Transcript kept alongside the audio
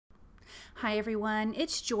Hi everyone,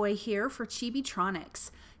 it's Joy here for Chibitronics.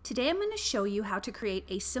 Today I'm going to show you how to create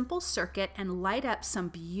a simple circuit and light up some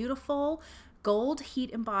beautiful gold heat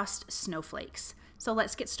embossed snowflakes. So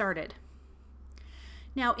let's get started.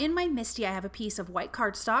 Now in my MISTI I have a piece of white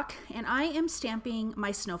cardstock and I am stamping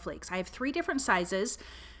my snowflakes. I have 3 different sizes.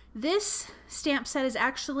 This stamp set is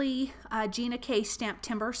actually a Gina K stamp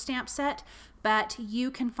timber stamp set, but you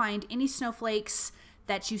can find any snowflakes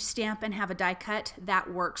that you stamp and have a die cut,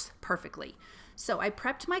 that works perfectly. So I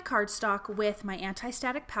prepped my cardstock with my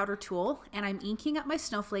anti-static powder tool and I'm inking up my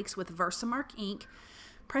snowflakes with Versamark ink,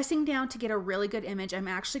 pressing down to get a really good image. I'm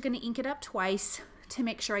actually going to ink it up twice to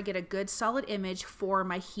make sure I get a good solid image for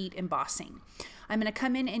my heat embossing. I'm going to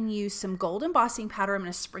come in and use some gold embossing powder. I'm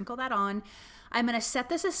going to sprinkle that on. I'm going to set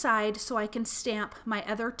this aside so I can stamp my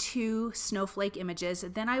other 2 snowflake images.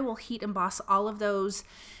 Then I will heat emboss all of those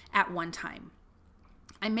at one time.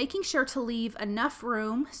 I'm making sure to leave enough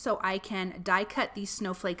room so I can die cut these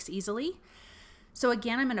snowflakes easily. So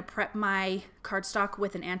again, I'm going to prep my cardstock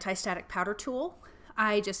with an anti-static powder tool.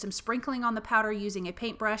 I just am sprinkling on the powder using a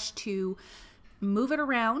paintbrush to move it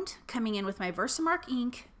around, coming in with my Versamark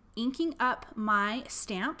ink, inking up my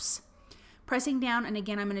stamps, pressing down, and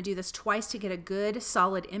again I'm going to do this twice to get a good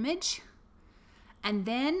solid image. And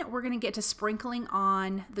then we're going to get to sprinkling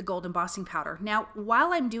on the gold embossing powder. Now,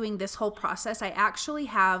 while I'm doing this whole process, I actually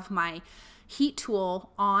have my heat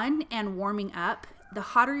tool on and warming up. The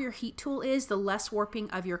hotter your heat tool is, the less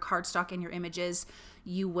warping of your cardstock and your images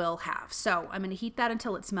you will have. So I'm going to heat that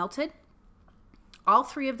until it's melted. All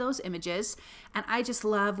 3 of those images. And I just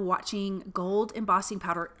love watching gold embossing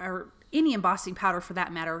powder, or any embossing powder for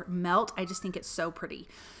that matter, melt. I just think it's so pretty.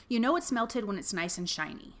 You know it's melted when it's nice and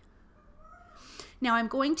shiny. Now I'm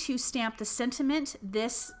going to stamp the sentiment.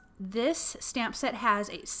 This stamp set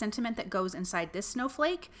has a sentiment that goes inside this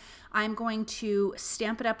snowflake. I'm going to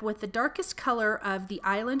stamp it up with the darkest color of the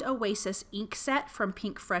Island Oasis ink set from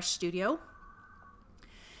Pinkfresh Studio.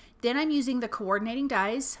 Then I'm using the coordinating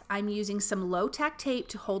dies. I'm using some low tack tape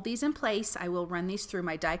to hold these in place. I will run these through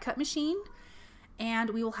my die cut machine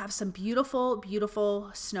and we will have some beautiful,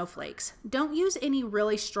 beautiful snowflakes. Don't use any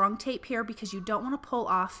really strong tape here because you don't want to pull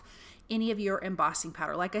off any of your embossing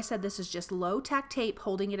powder. Like I said, this is just low tack tape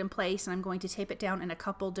holding it in place, and I'm going to tape it down in a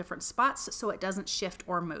couple different spots so it doesn't shift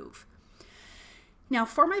or move. Now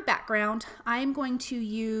for my background, I'm going to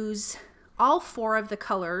use all 4 of the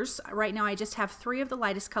colors. Right now I just have 3 of the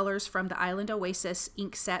lightest colors from the Island Oasis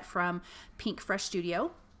ink set from Pinkfresh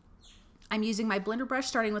Studio. I'm using my blender brush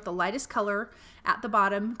starting with the lightest color at the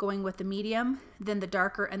bottom, going with the medium, then the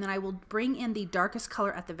darker, and then I will bring in the darkest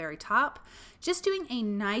color at the very top, just doing a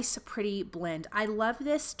nice pretty blend. I love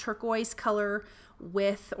this turquoise color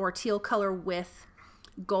with, or teal color with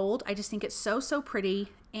gold. I just think it's so pretty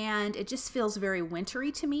and it just feels very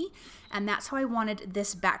wintry to me, and that's how I wanted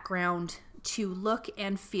this background to look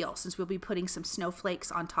and feel, since we'll be putting some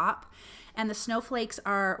snowflakes on top. And the snowflakes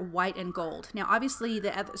are white and gold. Now obviously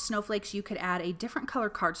the other snowflakes you could add a different color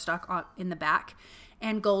cardstock in the back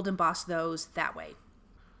and gold emboss those that way.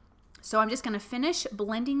 So I'm just going to finish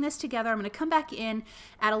blending this together. I'm going to come back in,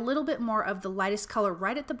 add a little bit more of the lightest color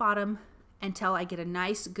right at the bottom until I get a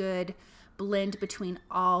nice good blend between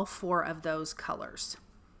all 4 of those colors.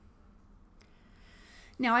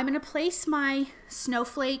 Now I'm going to place my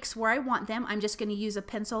snowflakes where I want them. I'm just going to use a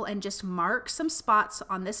pencil and just mark some spots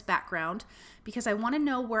on this background because I want to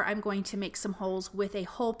know where I'm going to make some holes with a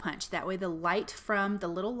hole punch. That way the light from the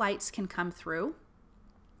little lights can come through.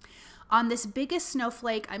 On this biggest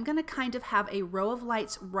snowflake, I'm going to kind of have a row of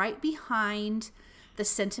lights right behind the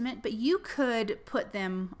sentiment, but you could put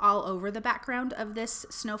them all over the background of this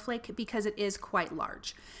snowflake because it is quite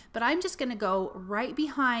large. But I'm just going to go right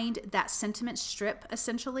behind that sentiment strip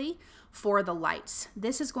essentially for the lights.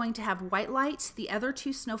 This is going to have white lights. The other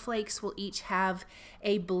 2 snowflakes will each have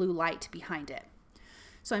a blue light behind it.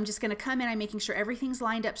 So I'm just going to come in, I'm making sure everything's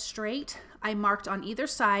lined up straight. I marked on either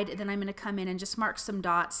side, and then I'm going to come in and just mark some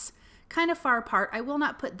dots kind of far apart. I will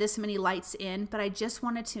not put this many lights in, but I just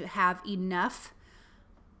wanted to have enough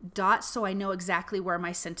dots so I know exactly where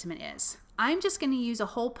my sentiment is. I'm just going to use a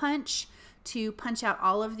hole punch to punch out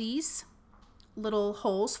all of these little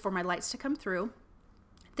holes for my lights to come through.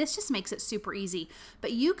 This just makes it super easy,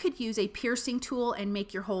 but you could use a piercing tool and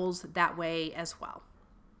make your holes that way as well.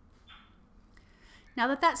 Now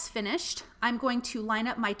that that's finished, I'm going to line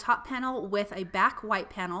up my top panel with a back white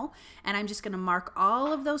panel, and I'm just going to mark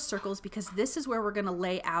all of those circles because this is where we're going to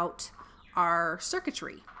lay out our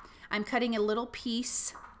circuitry. I'm cutting a little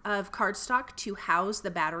piece of cardstock to house the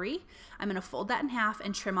battery. I'm going to fold that in half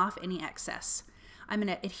and trim off any excess. I'm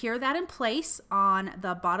going to adhere that in place on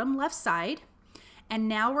the bottom left side, And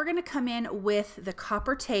now we're gonna come in with the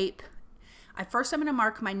copper tape. First, I'm gonna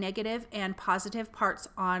mark my negative and positive parts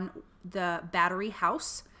on the battery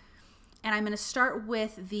house. And I'm gonna start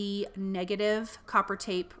with the negative copper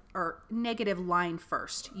tape, or negative line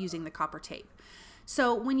first, using the copper tape.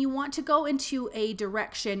 So when you want to go into a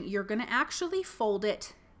direction, you're gonna actually fold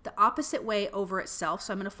it the opposite way over itself.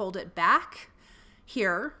 So I'm gonna fold it back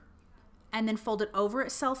here, and then fold it over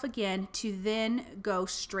itself again to then go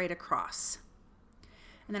straight across.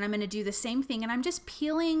 And then I'm gonna do the same thing, and I'm just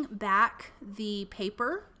peeling back the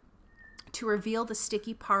paper to reveal the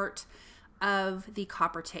sticky part of the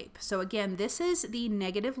copper tape. So again, this is the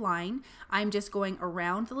negative line. I'm just going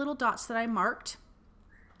around the little dots that I marked.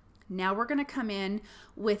 Now we're gonna come in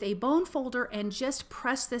with a bone folder and just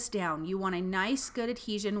press this down. You want a nice, good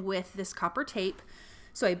adhesion with this copper tape.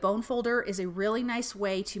 So a bone folder is a really nice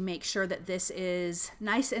way to make sure that this is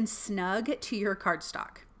nice and snug to your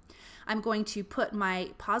cardstock. I'm going to put my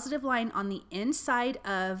positive line on the inside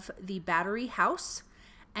of the battery house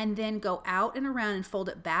and then go out and around and fold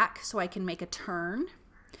it back so I can make a turn.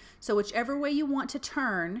 So whichever way you want to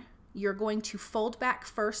turn, you're going to fold back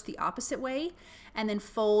first the opposite way and then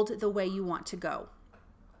fold the way you want to go.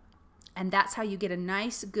 And that's how you get a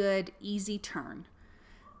nice, good, easy turn.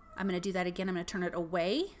 I'm going to do that again. I'm going to turn it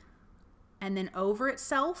away and then over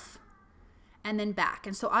itself and then back.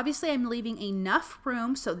 And so obviously I'm leaving enough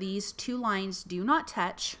room so these two lines do not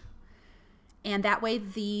touch. And that way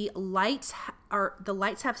the lights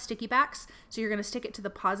have sticky backs. So you're going to stick it to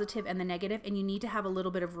the positive and the negative, and you need to have a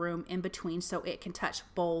little bit of room in between so it can touch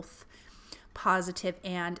both positive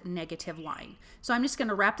and negative line. So I'm just going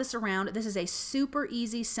to wrap this around. This is a super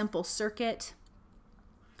easy, simple circuit.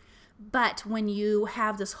 But when you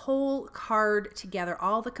have this whole card together,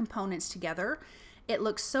 all the components together, it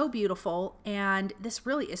looks so beautiful, and this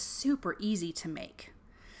really is super easy to make.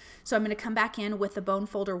 So I'm going to come back in with the bone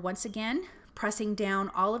folder once again, pressing down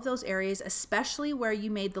all of those areas, especially where you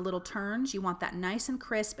made the little turns. You want that nice and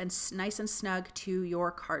crisp and nice and snug to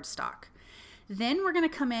your cardstock. Then we're going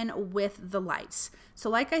to come in with the lights. So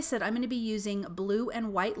like I said, I'm going to be using blue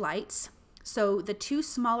and white lights. So the two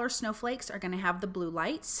smaller snowflakes are going to have the blue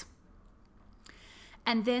lights.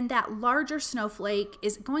 And then that larger snowflake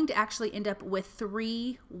is going to actually end up with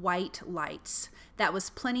 3 white lights. That was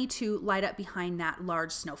plenty to light up behind that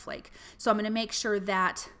large snowflake. So I'm going to make sure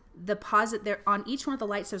that on each one of the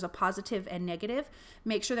lights there's a positive and negative.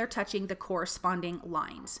 Make sure they're touching the corresponding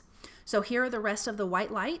lines. So here are the rest of the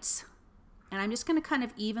white lights, and I'm just going to kind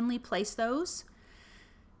of evenly place those,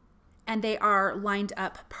 and they are lined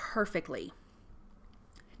up perfectly.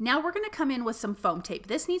 Now we're going to come in with some foam tape.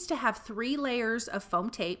 This needs to have 3 layers of foam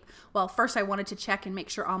tape. Well, first I wanted to check and make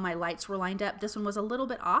sure all my lights were lined up. This one was a little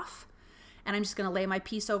bit off, and I'm just going to lay my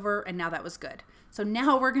piece over, and now that was good. So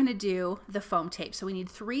now we're going to do the foam tape. So we need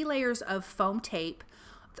 3 layers of foam tape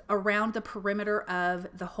around the perimeter of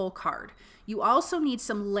the whole card. You also need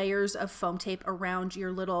some layers of foam tape around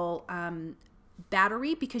your little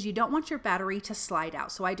battery, because you don't want your battery to slide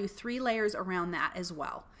out. So I do 3 layers around that as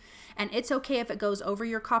well. And it's okay if it goes over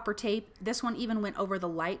your copper tape. This one even went over the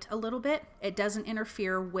light a little bit. It doesn't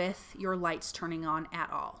interfere with your lights turning on at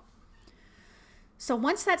all. So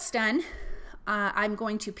once that's done, I'm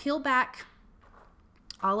going to peel back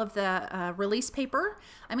all of the release paper.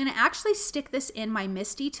 I'm going to actually stick this in my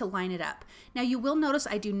MISTI to line it up. Now you will notice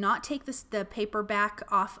I do not take the paper back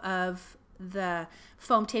off of the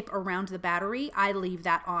foam tape around the battery. I leave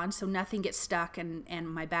that on so nothing gets stuck, and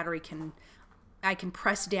my battery I can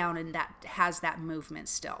press down, and that has that movement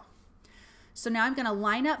still. So now I'm going to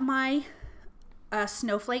line up my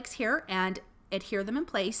snowflakes here and adhere them in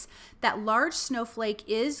place. That large snowflake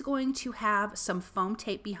is going to have some foam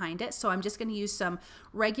tape behind it, so I'm just going to use some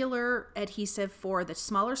regular adhesive for the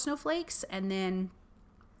smaller snowflakes and then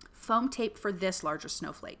foam tape for this larger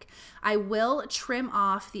snowflake. I will trim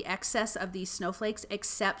off the excess of these snowflakes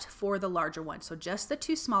except for the larger one. So just the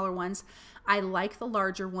 2 smaller ones. I like the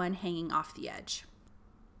larger one hanging off the edge.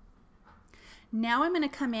 Now I'm going to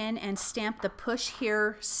come in and stamp the push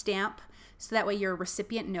here stamp, so that way your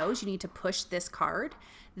recipient knows you need to push this card.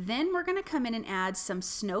 Then we're going to come in and add some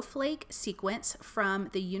snowflake sequence from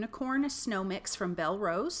the Unicorn Snow Mix from Belle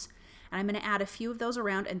Rose. And I'm going to add a few of those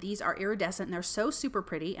around, and these are iridescent and they're so super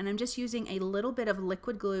pretty, and I'm just using a little bit of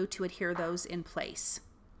liquid glue to adhere those in place.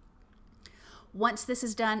 Once this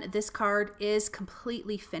is done, this card is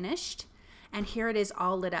completely finished, and here it is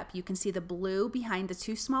all lit up. You can see the blue behind the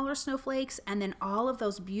 2 smaller snowflakes, and then all of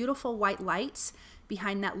those beautiful white lights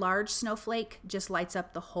behind that large snowflake just lights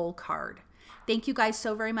up the whole card. Thank you guys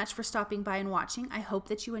so very much for stopping by and watching. I hope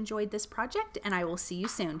that you enjoyed this project, and I will see you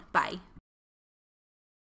soon. Bye.